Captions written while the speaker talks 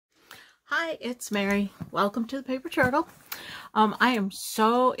Hi, it's Mary. Welcome to the Paper Turtle. I am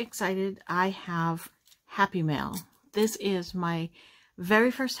so excited. I have Happy Mail. This is my very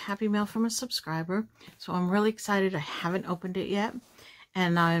first Happy Mail from a subscriber, so I'm really excited. I haven't opened it yet,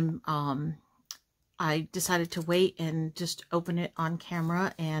 and I decided to wait and just open it on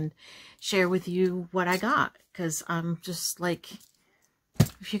camera and share with you what I got, because I'm just like,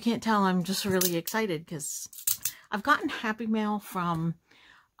 if you can't tell, I'm just really excited because I've gotten Happy Mail from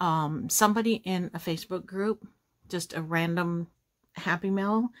somebody in a Facebook group, just a random Happy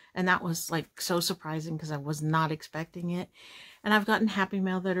Mail, and that was like so surprising because I was not expecting it. And I've gotten Happy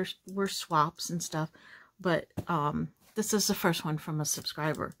Mail that were swaps and stuff, but this is the first one from a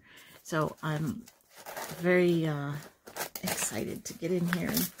subscriber, so I'm very excited to get in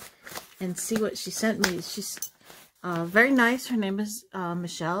here and see what she sent me. She's very nice. Her name is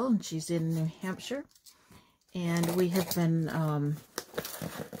Michelle, and she's in New Hampshire, and we have been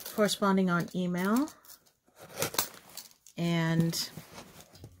corresponding on email, and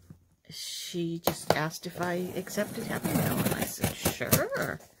she just asked if I accepted Happy Mail, and I said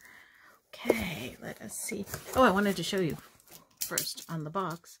sure. Okay, let us see. Oh, I wanted to show you first on the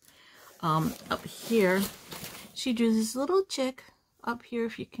box. Up here she drew this little chick up here,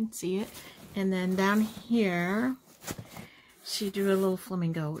 if you can see it, and then down here she drew a little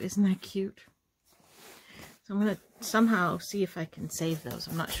flamingo. Isn't that cute? So I'm gonna somehow see if I can save those.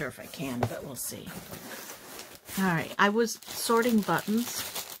 I'm not sure if I can, but we'll see. Alright, I was sorting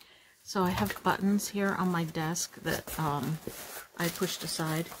buttons. So I have buttons here on my desk that I pushed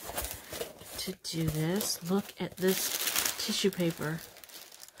aside to do this. Look at this tissue paper.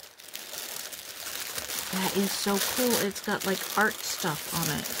 That is so cool. It's got like art stuff on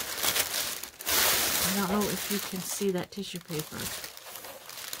it. I don't know if you can see that tissue paper.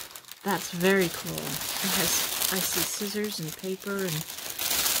 That's very cool. It has, I see scissors and paper and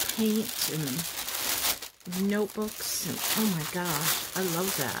paint and notebooks, and oh my gosh, I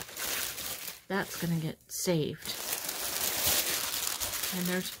love that. That's gonna get saved. And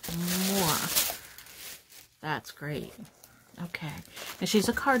there's more. That's great. Okay, and she's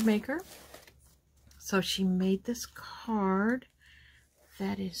a card maker, so she made this card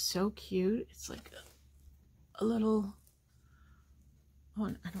that is so cute. It's like a little, oh,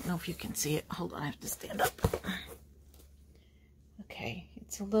 I don't know if you can see it. Hold on, I have to stand up. Okay,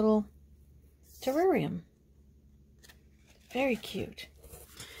 it's a little terrarium. Very cute.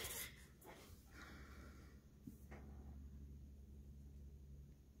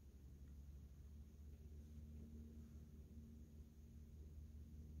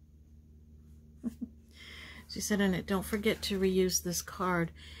 She said in it, don't forget to reuse this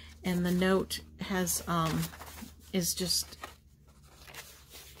card. And the note has, is just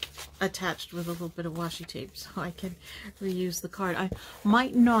attached with a little bit of washi tape, so I can reuse the card. I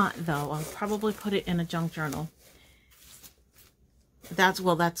might not, though. I'll probably put it in a junk journal. That's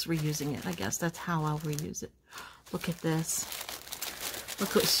reusing it, I guess. That's how I'll reuse it. Look at this.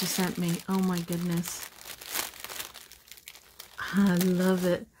 Look what she sent me. Oh my goodness. I love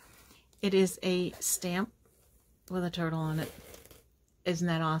it. It is a stamp with a turtle on it. Isn't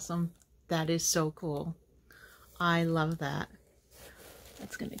that awesome? That is so cool. I love that.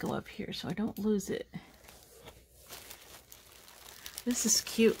 It's going to go up here so I don't lose it. This is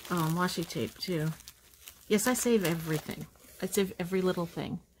cute washi tape too. Yes, I save everything. I save every little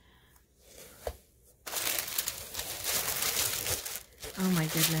thing. Oh my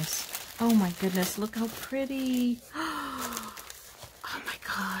goodness. Oh my goodness. Look how pretty. Oh my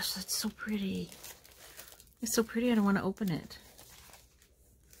gosh, that's so pretty. It's so pretty, I don't want to open it.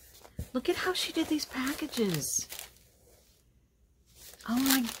 Look at how she did these packages. Oh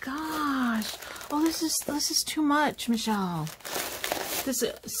my gosh. Oh, this is too much, Michelle. This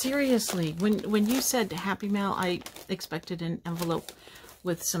seriously, when you said Happy Mail, I expected an envelope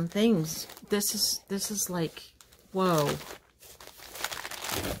with some things. This is like, whoa.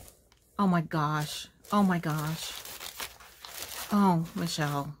 Oh my gosh. Oh my gosh. Oh,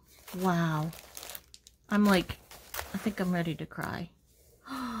 Michelle. Wow. I'm like, I think I'm ready to cry.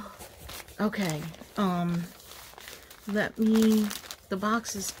 Okay. The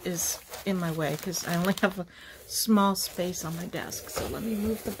box is in my way because I only have a small space on my desk. So let me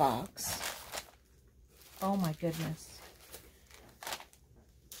move the box. Oh my goodness.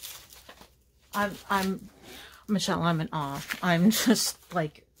 Michelle, I'm in awe. I'm just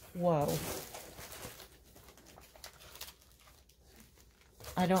like, whoa.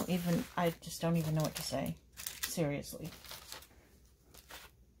 I just don't even know what to say. Seriously.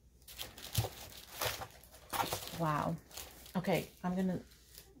 Wow. Okay,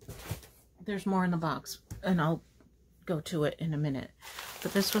 there's more in the box, and I'll go to it in a minute.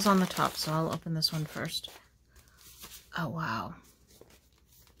 But this was on the top, so I'll open this one first. Oh, wow.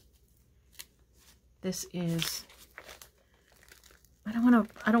 This is... I don't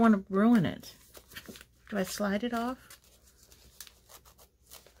want to ruin it. Do I slide it off?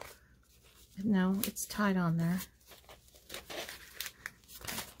 No, it's tied on there.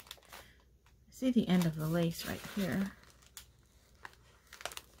 Okay. I see the end of the lace right here.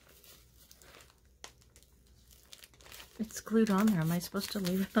 It's glued on there. Am I supposed to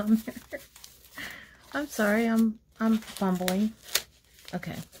leave it on there? I'm sorry, I'm fumbling.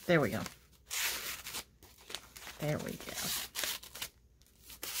 Okay, there we go. There we go.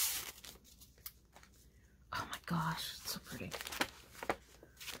 Oh my gosh, it's so pretty.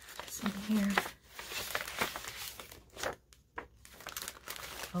 It's in here.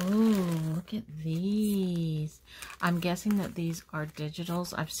 Oh, look at these. I'm guessing that these are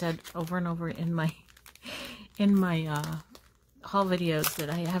digitals. I've said over and over in my haul videos that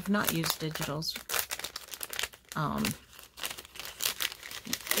I have not used digitals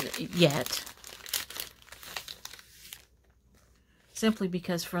yet, simply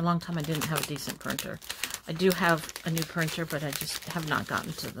because for a long time I didn't have a decent printer. I do have a new printer, but I just have not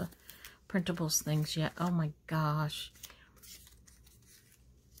gotten to the printables things yet. Oh my gosh,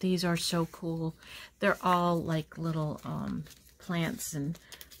 these are so cool. They're all like little plants and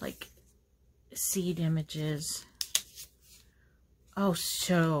like seed images. Oh,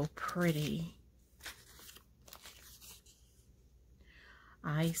 so pretty.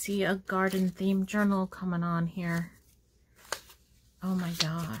 I see a garden themed journal coming on here. Oh my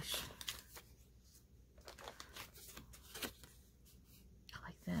gosh. I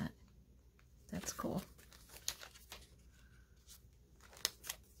like that. That's cool.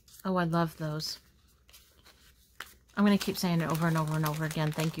 Oh, I love those. I'm going to keep saying it over and over and over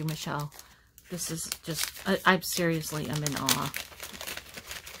again. Thank you, Michelle. This is just, I seriously am in awe.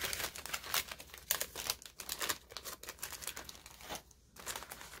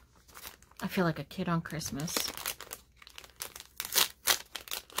 I feel like a kid on Christmas.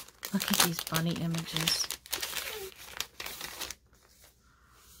 Look at these bunny images.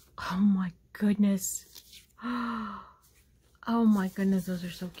 Oh my goodness. Oh my goodness, those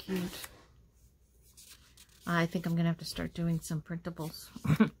are so cute. I think I'm going to have to start doing some printables.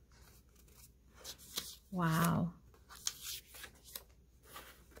 Wow.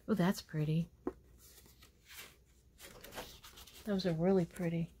 Oh, that's pretty. Those are really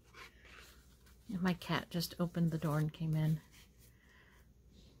pretty. And my cat just opened the door and came in.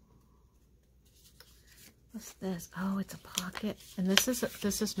 What's this? Oh, it's a pocket. And this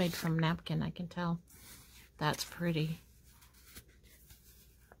is made from napkin, I can tell. That's pretty.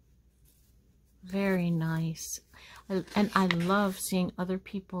 Very nice. And I love seeing other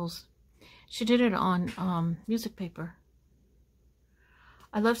people's... She did it on music paper.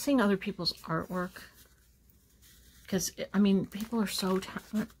 I love seeing other people's artwork. Because, I mean, people are so...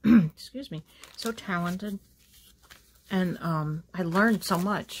 excuse me. So talented. And I learned so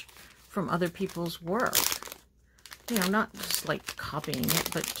much from other people's work. You know, not just like copying it,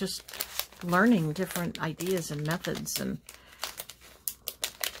 but just learning different ideas and methods. And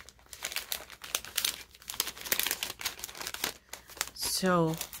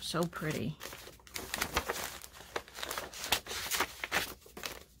so pretty.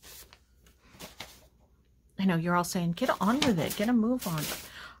 I know you're all saying, get on with it, get a move on.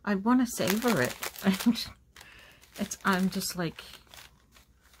 I want to savor it. I'm just like,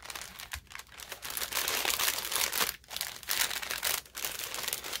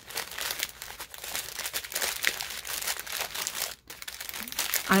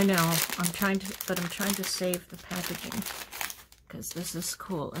 I know, I'm trying to save the packaging because this is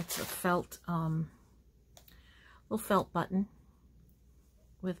cool. It's a felt, little felt button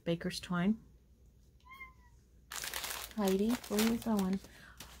with baker's twine. Heidi, where are you going?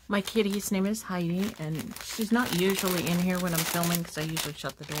 My kitty's name is Heidi, and she's not usually in here when I'm filming because I usually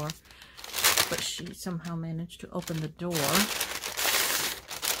shut the door. But she somehow managed to open the door.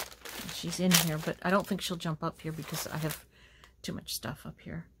 She's in here, but I don't think she'll jump up here because I have too much stuff up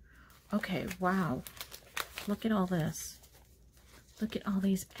here. Okay, wow. Look at all this. Look at all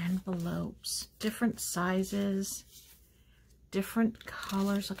these envelopes. Different sizes. Different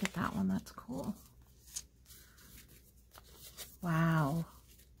colors. Look at that one. That's cool. Wow.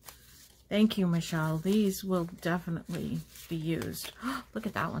 Thank you, Michelle. These will definitely be used. Look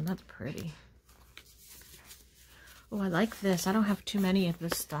at that one. That's pretty. Oh, I like this. I don't have too many of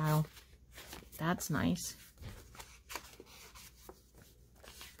this style. That's nice.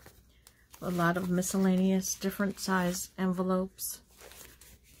 A lot of miscellaneous different size envelopes,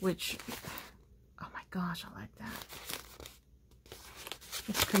 which, oh my gosh, I like that.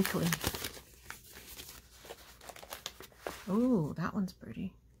 It's crinkly. Ooh, that one's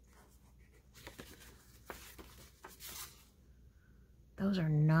pretty. Those are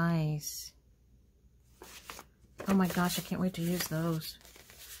nice. Oh my gosh, I can't wait to use those.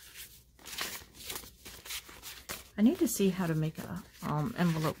 I need to see how to make a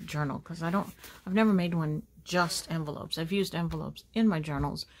envelope journal, because I've never made one just envelopes. I've used envelopes in my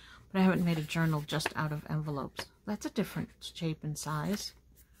journals, but I haven't made a journal just out of envelopes. That's a different shape and size.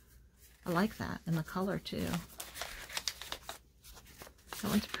 I like that, and the color too. That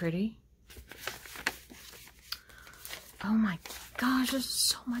one's pretty. Oh my gosh, there's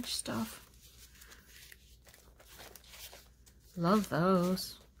so much stuff. Love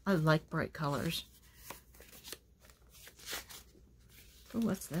those. I like bright colors. Ooh,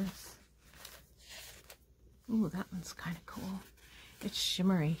 what's this? Ooh, that one's kind of cool. It's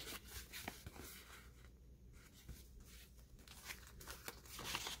shimmery.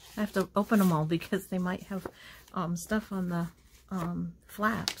 I have to open them all because they might have stuff on the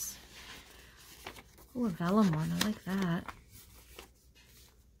flaps. Ooh, a vellum one. I like that.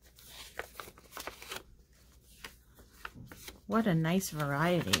 What a nice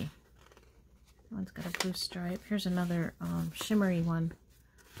variety. That one's got a blue stripe. Here's another shimmery one.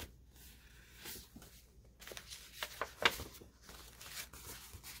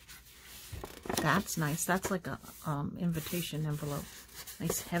 That's nice. That's like a invitation envelope.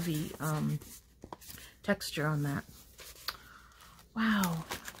 Nice heavy texture on that. Wow.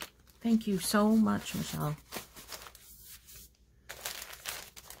 Thank you so much, Michelle.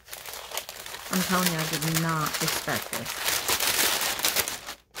 I'm telling you, I did not expect this.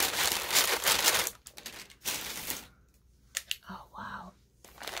 Oh, wow.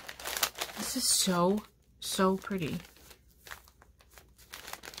 This is so, so pretty.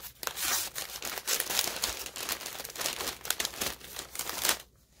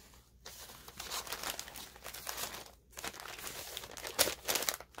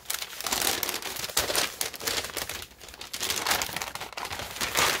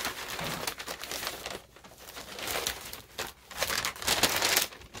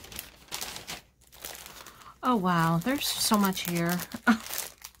 Oh wow, there's so much here. Look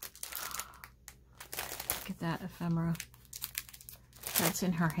at that ephemera. That's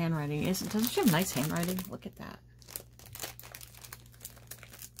in her handwriting. Doesn't she have nice handwriting? Look at that.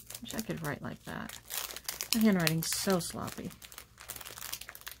 Wish I could write like that. My handwriting's so sloppy.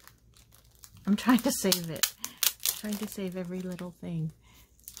 I'm trying to save it. I'm trying to save every little thing.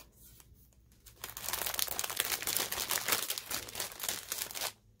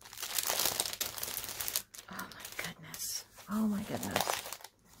 Oh my goodness.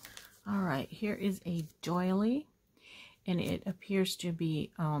 All right, here is a doily, and it appears to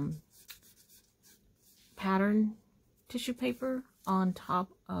be pattern tissue paper on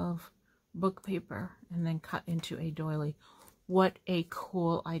top of book paper and then cut into a doily. What a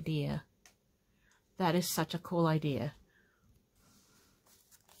cool idea. That is such a cool idea.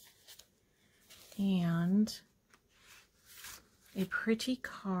 And a pretty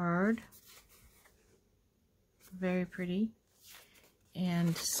card. Very pretty.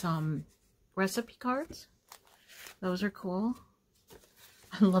 And some recipe cards. Those are cool.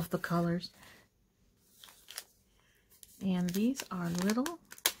 I love the colors. And these are little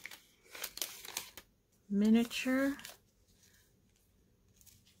miniature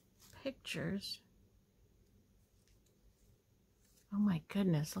pictures. Oh my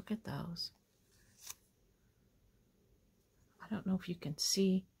goodness, look at those. I don't know if you can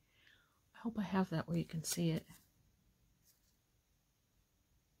see. I hope I have that where you can see it.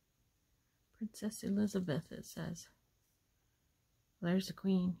 Princess Elizabeth, it says. There's the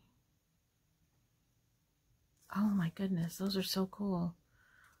Queen. Oh my goodness, those are so cool.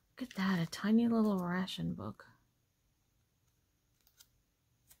 Look at that, a tiny little ration book.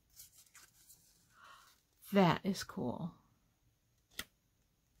 That is cool. It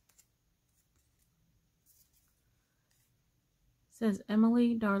says,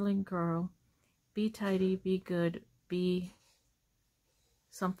 Emily, darling girl, be tidy, be good, be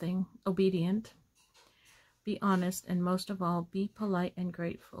something, obedient, be honest, and most of all, be polite and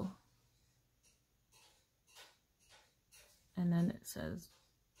grateful. And then it says,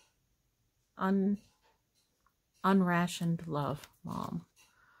 unrationed love, Mom.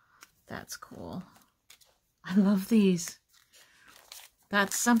 That's cool. I love these.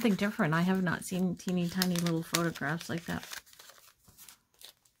 That's something different. I have not seen teeny tiny little photographs like that.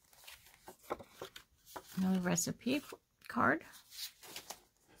 Another recipe card.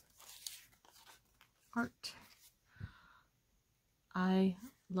 Art. I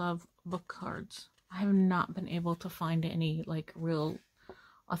love book cards. I have not been able to find any like real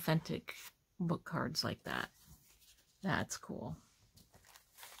authentic book cards like that. That's cool.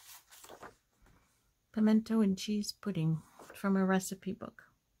 Pimento and cheese pudding from a recipe book.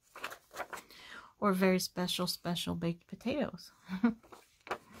 Or very special baked potatoes.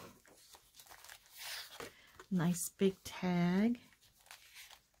 Nice big tag.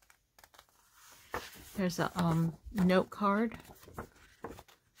 There's a note card.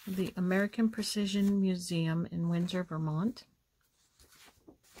 The American Precision Museum in Windsor, Vermont.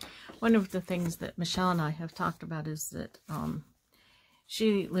 One of the things that Michelle and I have talked about is that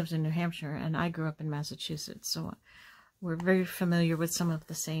she lives in New Hampshire and I grew up in Massachusetts, so we're very familiar with some of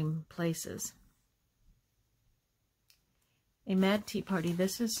the same places. A Mad Tea Party.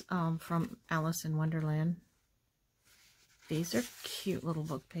 This is from Alice in Wonderland. These are cute little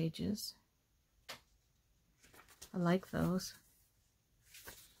book pages. I like those.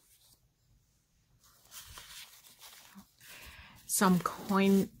 Some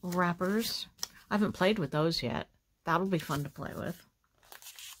coin wrappers. I haven't played with those yet. That'll be fun to play with.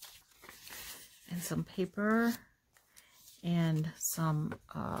 And some paper and some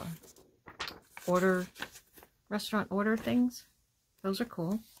restaurant order things. Those are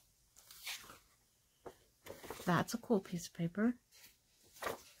cool. That's a cool piece of paper.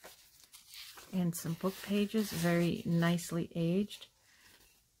 And some book pages, very nicely aged.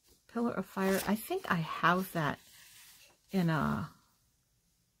 Pillar of Fire. I think I have that in a...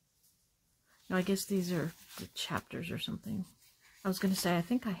 No, I guess these are the chapters or something. I was going to say, I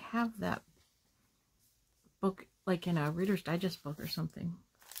think I have that book like in a Reader's Digest book or something.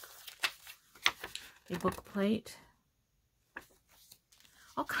 A book plate.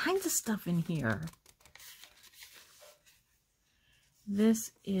 All kinds of stuff in here.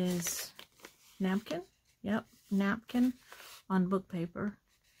 This is napkin. Yep, napkin on book paper.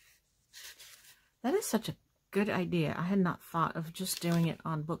 That is such a good idea. I had not thought of just doing it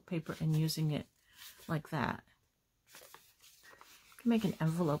on book paper and using it like that. You can make an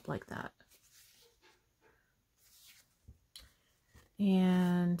envelope like that.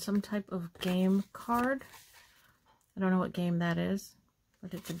 And some type of game card. I don't know what game that is,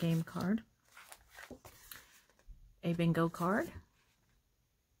 but it's a game card. A bingo card.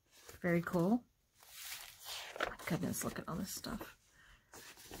 Very cool. My goodness, look at all this stuff.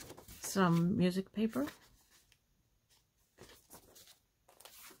 Some music paper.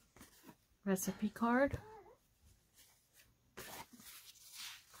 Recipe card.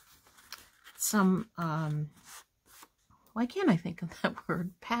 Some, why can't I think of that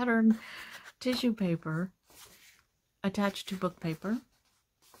word? Pattern tissue paper attached to book paper.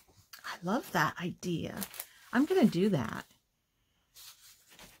 I love that idea. I'm going to do that.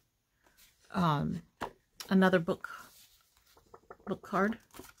 Another book card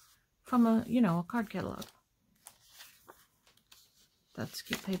from a, a card catalog. That's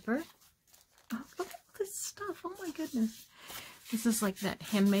cute paper. Oh, look at all this stuff. Oh my goodness. This is like that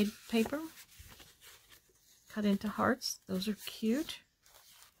handmade paper. Cut into hearts. Those are cute.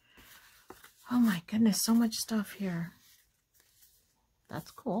 Oh my goodness, so much stuff here.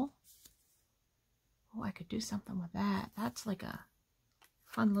 That's cool. Oh, I could do something with that. That's like a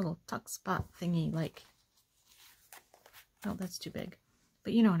fun little tuck spot thingy, like, no, that's too big.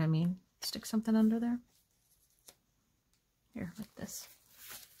 But you know what I mean. Stick something under there. Here, like this.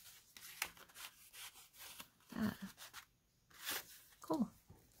 Cool.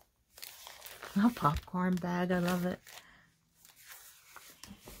 A popcorn bag, I love it.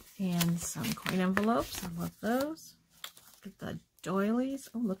 And some coin envelopes, I love those. Look at the doilies.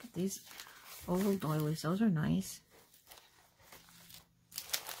 Oh, look at these oval doilies, those are nice.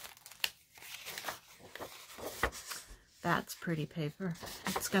 That's pretty paper.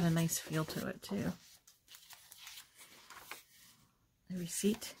 It's got a nice feel to it too. A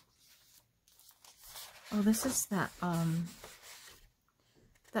receipt. Oh, this is that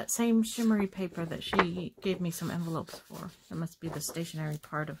that same shimmery paper that she gave me some envelopes for. That must be the stationery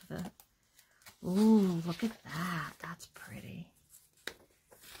part of the... Ooh, look at that. That's pretty.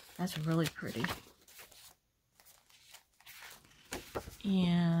 That's really pretty.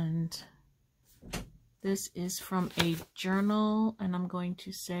 And this is from a journal, and I'm going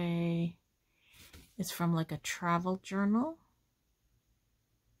to say it's from like a travel journal,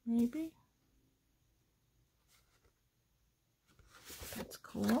 maybe. That's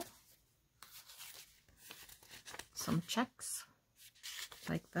cool. Some checks,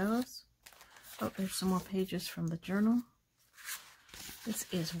 like those. Oh, there's some more pages from the journal. This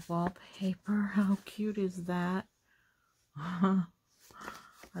is wallpaper. How cute is that? I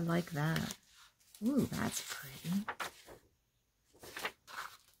like that. Ooh, that's pretty.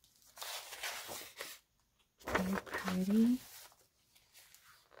 Very pretty.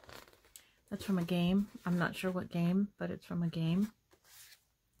 That's from a game. I'm not sure what game, but it's from a game.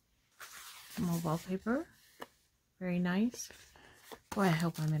 More wallpaper. Very nice. Boy, I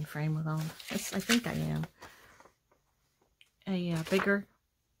hope I'm in frame with all this. I think I am. A bigger,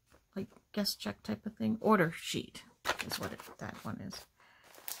 like, guest check type of thing. Order sheet is what that one is.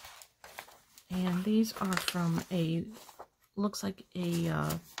 And these are from a, looks like a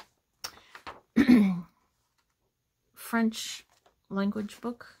French language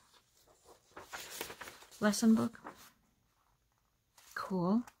book. Lesson book.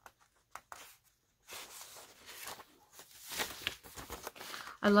 Cool.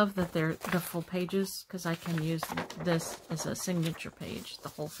 I love that they're the full pages because I can use this as a signature page, the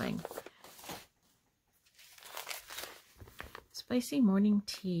whole thing. Spicy morning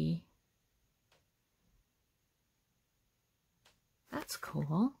tea. That's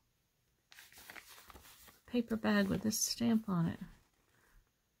cool. Paper bag with this stamp on it.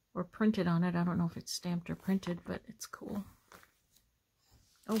 Or printed on it. I don't know if it's stamped or printed, but it's cool.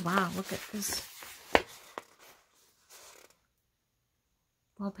 Oh wow, look at this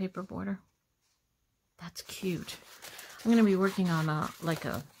wallpaper border. That's cute. I'm going to be working on like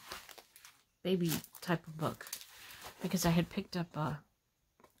a baby type of book. Because I had picked up a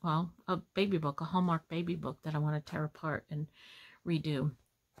baby book, a Hallmark baby book that I want to tear apart and redo.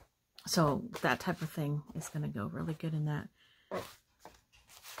 So that type of thing is going to go really good in that.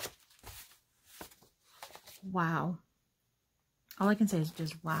 Wow. All I can say is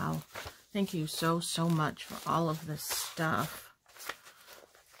just wow. Thank you so much for all of this stuff.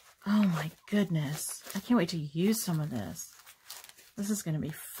 Oh my goodness. I can't wait to use some of this. This is going to be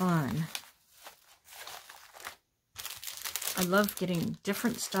fun. I love getting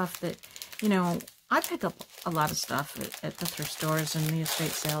different stuff that, you know, I pick up a lot of stuff at the thrift stores and the estate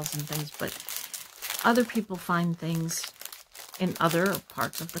sales and things, but other people find things in other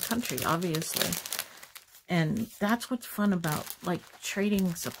parts of the country, obviously. And that's what's fun about, like,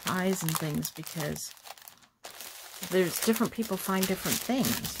 trading supplies and things, because there's different people find different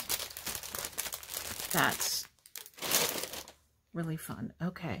things. That's really fun.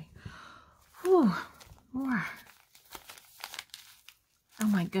 Okay. Whew. More. Oh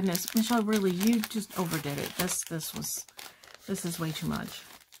my goodness, Michelle, really, you just overdid it. This is way too much.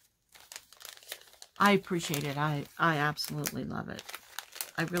 I appreciate it. I absolutely love it.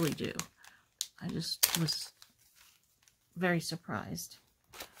 I really do. I just was very surprised.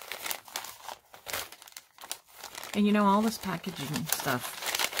 And you know, all this packaging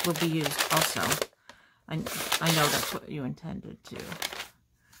stuff will be used also. I know that's what you intended to.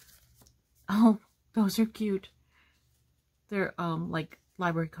 Oh, those are cute. They're like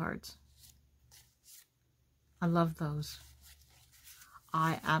library cards. I love those.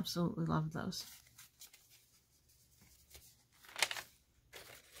 I absolutely love those.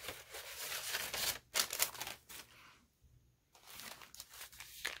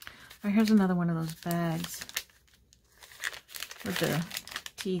 All right, here's another one of those bags with the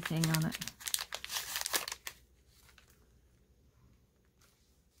tea thing on it.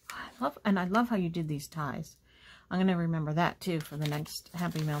 I love how you did these ties. I'm going to remember that too for the next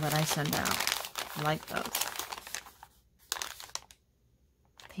Happy Mail that I send out. I like those.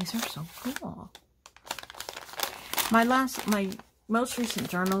 These are so cool. My most recent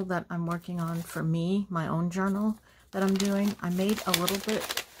journal that I'm working on for me, my own journal that I'm doing, I made a little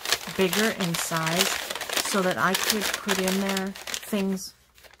bit bigger in size so that I could put in there things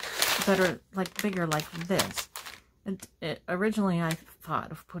that are like bigger like this. Originally I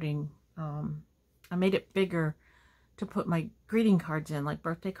thought of putting, I made it bigger to put my greeting cards in, like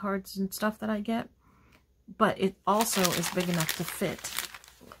birthday cards and stuff that I get. But it also is big enough to fit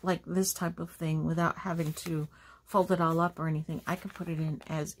like this type of thing without having to fold it all up or anything. I could put it in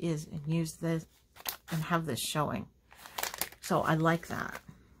as is and use this and have this showing. So I like that.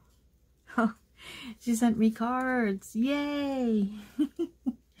 She sent me cards. Yay!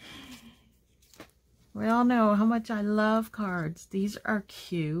 We all know how much I love cards. These are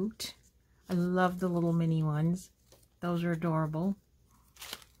cute. I love the little mini ones. Those are adorable.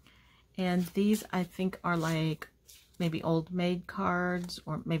 And these, I think, are like maybe Old Maid cards,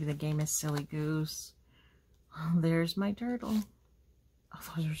 or maybe the game is Silly Goose. Oh, there's my turtle.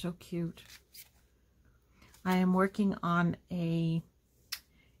 Oh, those are so cute. I am working on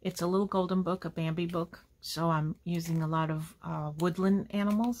it's a little golden book, a Bambi book. So I'm using a lot of woodland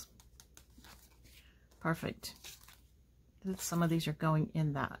animals. Perfect. Some of these are going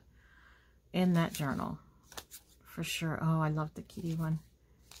in that journal for sure. Oh, I love the kitty one.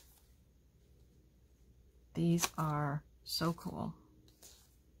 These are so cool.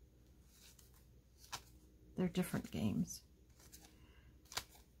 They're different games.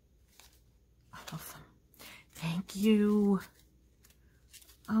 you.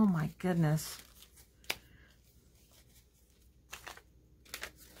 Oh my goodness.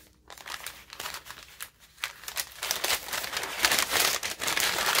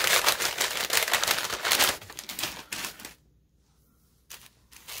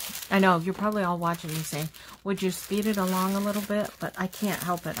 I know, you're probably all watching me saying, would you speed it along a little bit? But I can't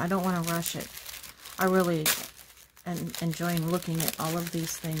help it. I don't want to rush it. I really am enjoying looking at all of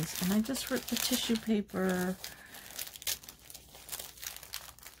these things. And I just ripped the tissue paper.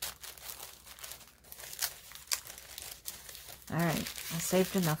 Alright, I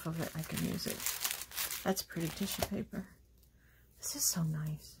saved enough of it. I can use it. That's pretty tissue paper. This is so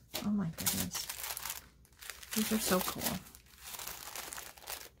nice. Oh my goodness. These are so cool.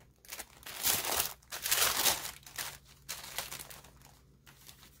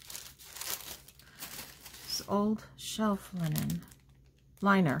 Old shelf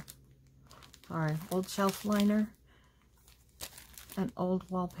liner. Sorry, old shelf liner and old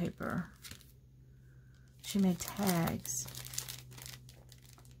wallpaper. She made tags.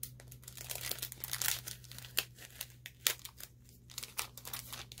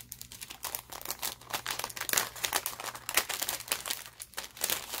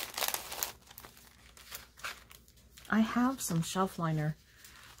 I have some shelf liner,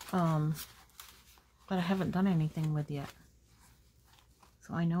 but I haven't done anything with yet.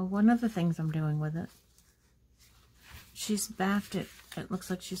 So I know one of the things I'm doing with it. She's backed it. It looks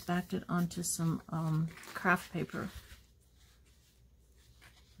like she's backed it onto some craft paper.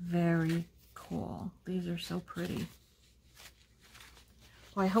 Very cool. These are so pretty.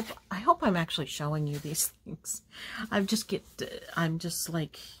 Well, I hope I'm actually showing you these things. I'm just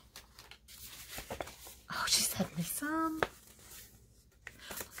like, oh, she sent me some.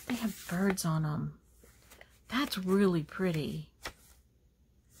 Look, they have birds on them. That's really pretty.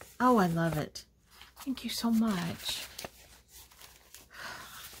 Oh, I love it. Thank you so much.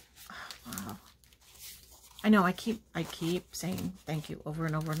 Wow. I know I keep saying thank you over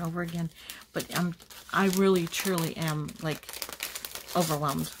and over and over again, but I really truly am like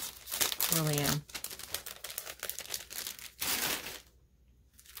overwhelmed. Really am.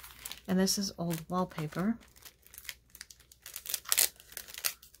 And this is old wallpaper.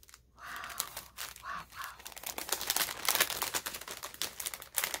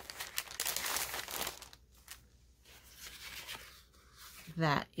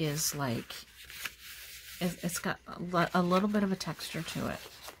 That is like, it's got a little bit of a texture to it.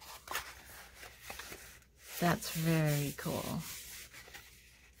 That's very cool.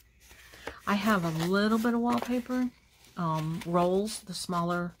 I have a little bit of wallpaper, rolls, the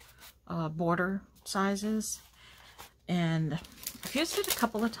smaller border sizes, and I've used it a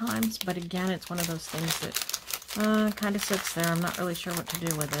couple of times, but again, it's one of those things that kind of sits there. I'm not really sure what to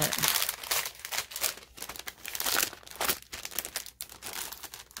do with it.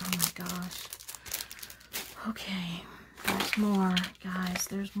 Gosh. Okay, there's more, guys.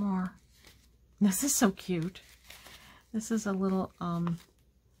 There's more. This is so cute. This is a little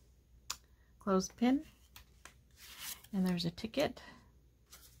clothespin, and there's a ticket.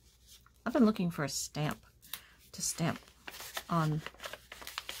 I've been looking for a stamp to stamp on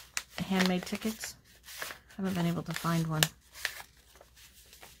handmade tickets. Haven't been able to find one.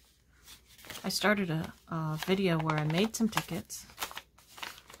 I started a video where I made some tickets.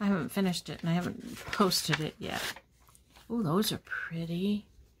 I haven't finished it, and I haven't posted it yet. Oh, those are pretty.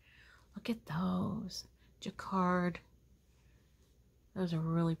 Look at those. Jacquard. Those are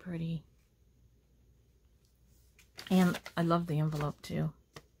really pretty. And I love the envelope, too.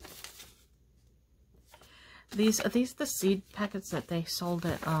 Are these the seed packets that they sold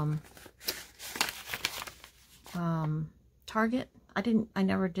at Target? I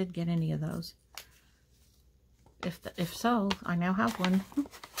never did get any of those. If so, I now have one.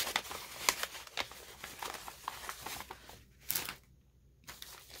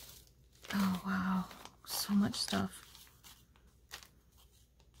 Oh, wow. So much stuff.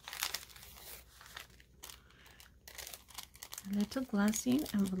 A little glassine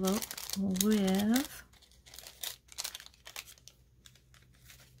envelope with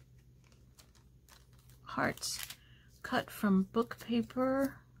hearts cut from book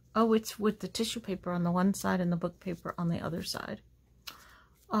paper. Oh, it's with the tissue paper on the one side and the book paper on the other side.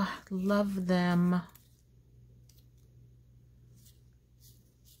 Oh, love them.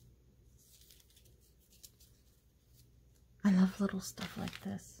 I love little stuff like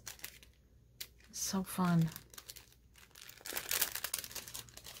this. It's so fun.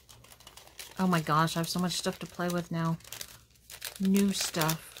 Oh my gosh, I have so much stuff to play with now. New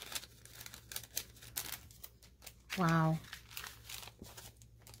stuff. Wow.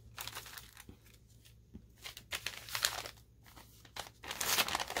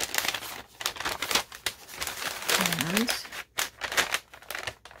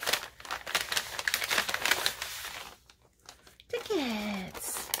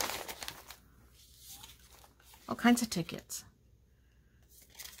 All kinds of tickets.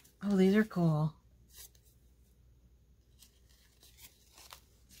 Oh, these are cool.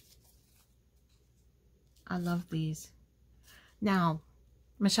 I love these. Now,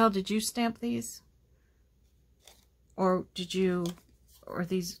 Michelle, did you stamp these? Or did you, or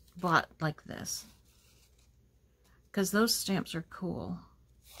these bought like this? Because those stamps are cool.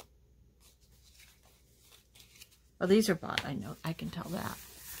 Oh, these are bought, I know, I can tell that.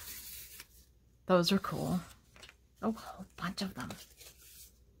 Those are cool. Oh, a whole bunch of them.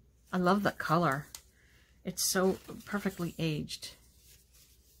 I love the color. It's so perfectly aged.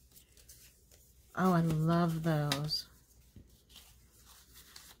 Oh, I love those.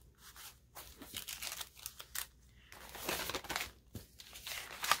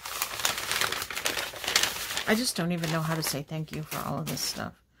 I just don't even know how to say thank you for all of this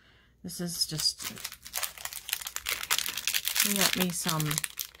stuff. This is just... He got me some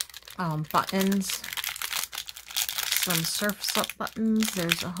buttons. Some Surf's Up buttons.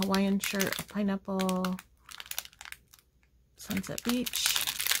 There's a Hawaiian shirt, a pineapple, Sunset Beach.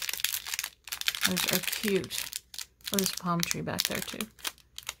 Those are cute. Oh, there's a palm tree back there too.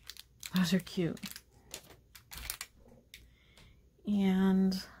 Those are cute.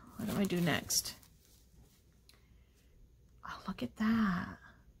 And what do I do next? Oh, look at that.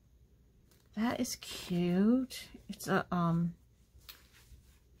 That is cute. It's a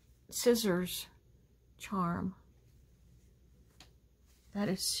scissors charm. That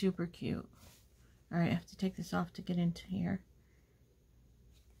is super cute. All right, I have to take this off to get into here.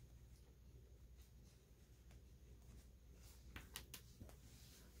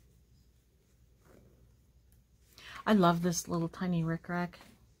 I love this little tiny rickrack.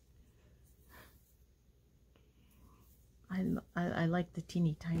 I like the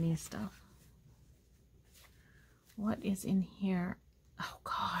teeny tiny stuff. What is in here? Oh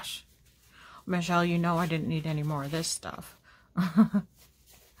gosh. Michelle, you know I didn't need any more of this stuff.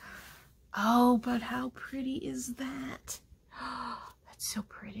 Oh, but how pretty is that? That's so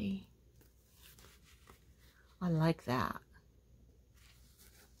pretty. I like that.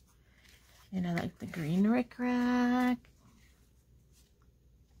 And I like the green rickrack.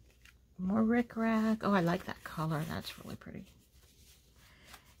 More rickrack. Oh, I like that color. That's really pretty.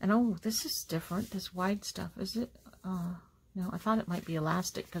 And oh, this is different. This wide stuff. Is it? No, I thought it might be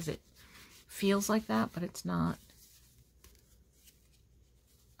elastic because it feels like that, but it's not.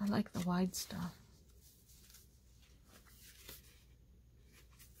 I like the wide stuff.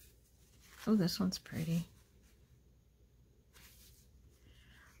 Oh, this one's pretty.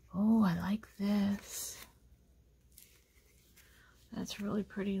 Oh, I like this. That's really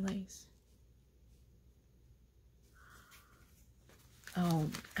pretty lace. Oh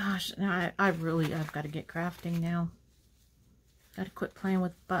gosh, now I've got to get crafting now. Got to quit playing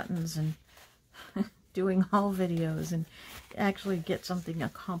with buttons and doing haul videos and actually get something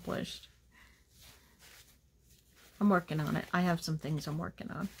accomplished. I'm working on it. I have some things I'm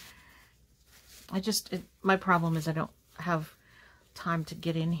working on. My problem is I don't have time to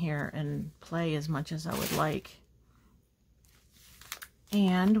get in here and play as much as I would like.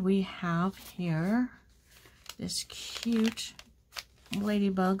 And we have here this cute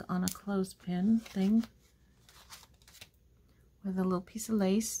ladybug on a clothespin thing with a little piece of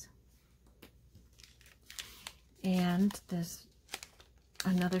lace. And this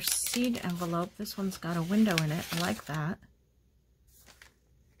another seed envelope. This one's got a window in it. I like that.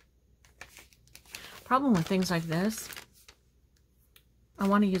 Problem with things like this, I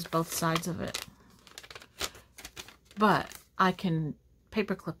want to use both sides of it, but I can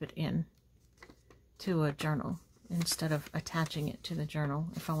paperclip it in to a journal instead of attaching it to the journal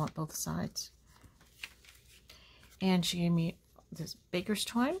if I want both sides. And she gave me this baker's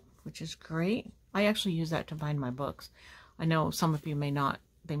twine, which is great. I actually use that to bind my books. I know some of you may not.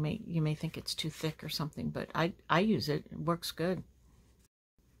 You may think it's too thick or something, but I use it. It works good.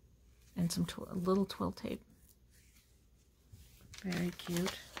 And some little twill tape. Very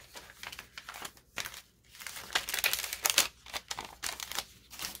cute.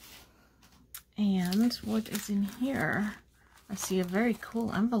 And what is in here? I see a very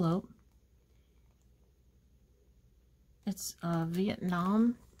cool envelope. It's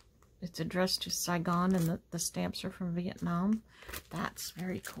Vietnam. It's addressed to Saigon, and the stamps are from Vietnam. That's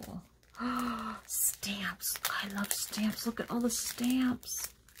very cool. Stamps. I love stamps. Look at all the stamps.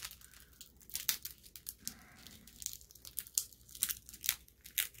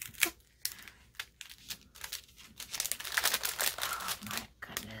 Oh my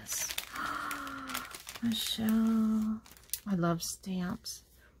goodness. Michelle. I love stamps.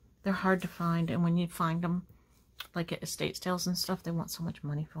 They're hard to find, and when you find them, like at estate sales and stuff, they want so much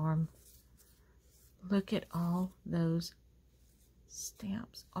money for them. Look at all those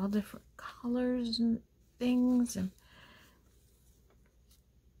stamps, all different colors and things, and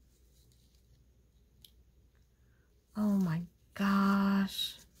oh my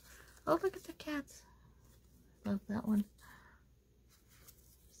gosh. Oh, look at the cats. Love that one.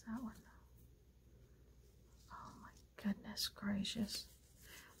 What's that one? Oh my goodness gracious.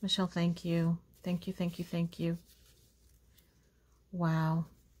 Michelle, thank you. Thank you, thank you, thank you. Wow.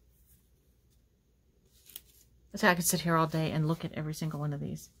 I could sit here all day and look at every single one of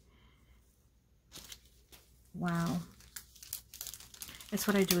these. Wow. It's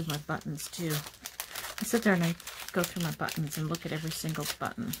what I do with my buttons too. I sit there and I go through my buttons and look at every single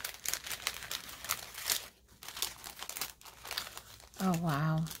button. Oh,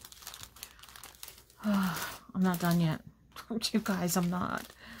 wow. Oh, I'm not done yet. You guys, I'm not.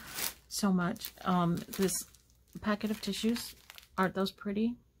 So much. This packet of tissues, aren't those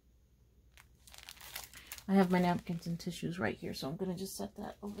pretty? I have my napkins and tissues right here, so I'm going to just set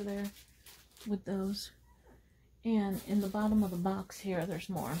that over there with those. And in the bottom of the box here, there's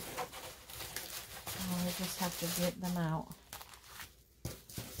more. I just have to get them out.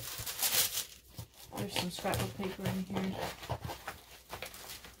 There's some scrapbook paper in here.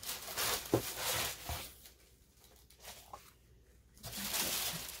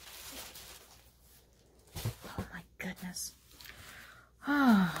 Oh my goodness.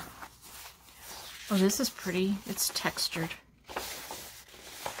 Oh, this is pretty. It's textured. It's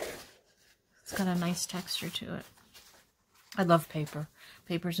got a nice texture to it. I love paper.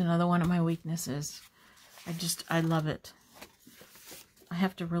 Paper's another one of my weaknesses. I love it. I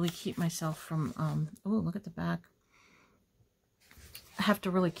have to really keep myself from, oh, look at the back. I have to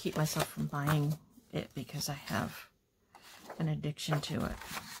really keep myself from buying it because I have an addiction to it.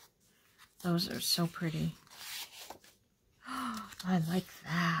 Those are so pretty. I like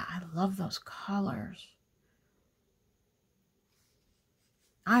that. I love those colors.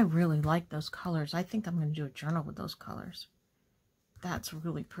 I really like those colors. I think I'm going to do a journal with those colors. That's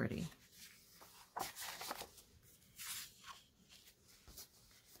really pretty.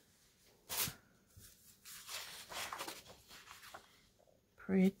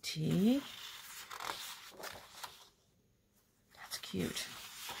 Pretty. That's cute.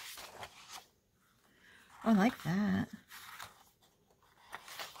 I like that.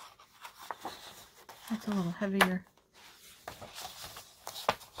 That's a little heavier.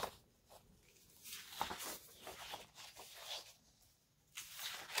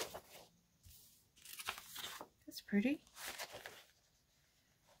 That's pretty.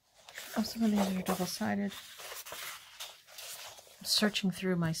 Oh, some of these are double-sided. I was searching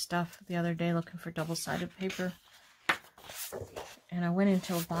through my stuff the other day looking for double-sided paper. And I went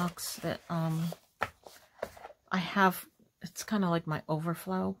into a box that I have. It's kind of like my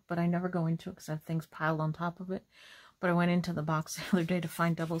overflow, but I never go into it because I have things piled on top of it. But I went into the box the other day to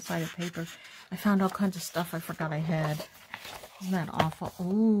find double-sided paper. I found all kinds of stuff I forgot I had. Isn't that awful?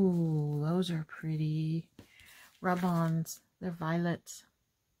 Ooh, those are pretty. Rub-ons. They're violets.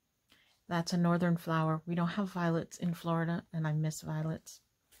 That's a northern flower. We don't have violets in Florida, and I miss violets.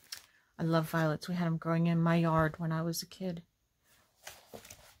 I love violets. We had them growing in my yard when I was a kid.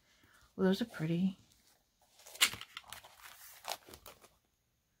 Well, those are pretty.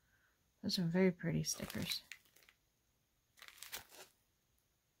 Those are very pretty stickers.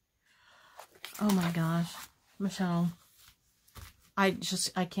 Oh my gosh. Michelle, I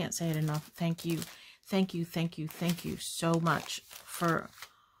can't say it enough. Thank you. Thank you, thank you, thank you so much for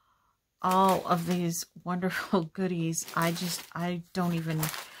all of these wonderful goodies. I don't even,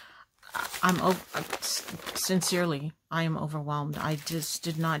 sincerely, I am overwhelmed. I just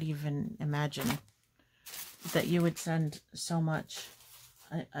did not even imagine that you would send so much.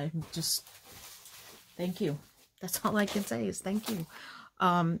 I'm just, thank you. That's all I can say is thank you.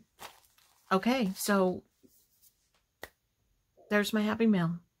 Okay, so there's my happy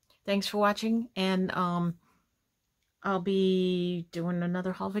mail. Thanks for watching, and I'll be doing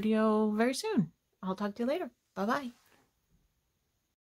another haul video very soon. I'll talk to you later. Bye-bye.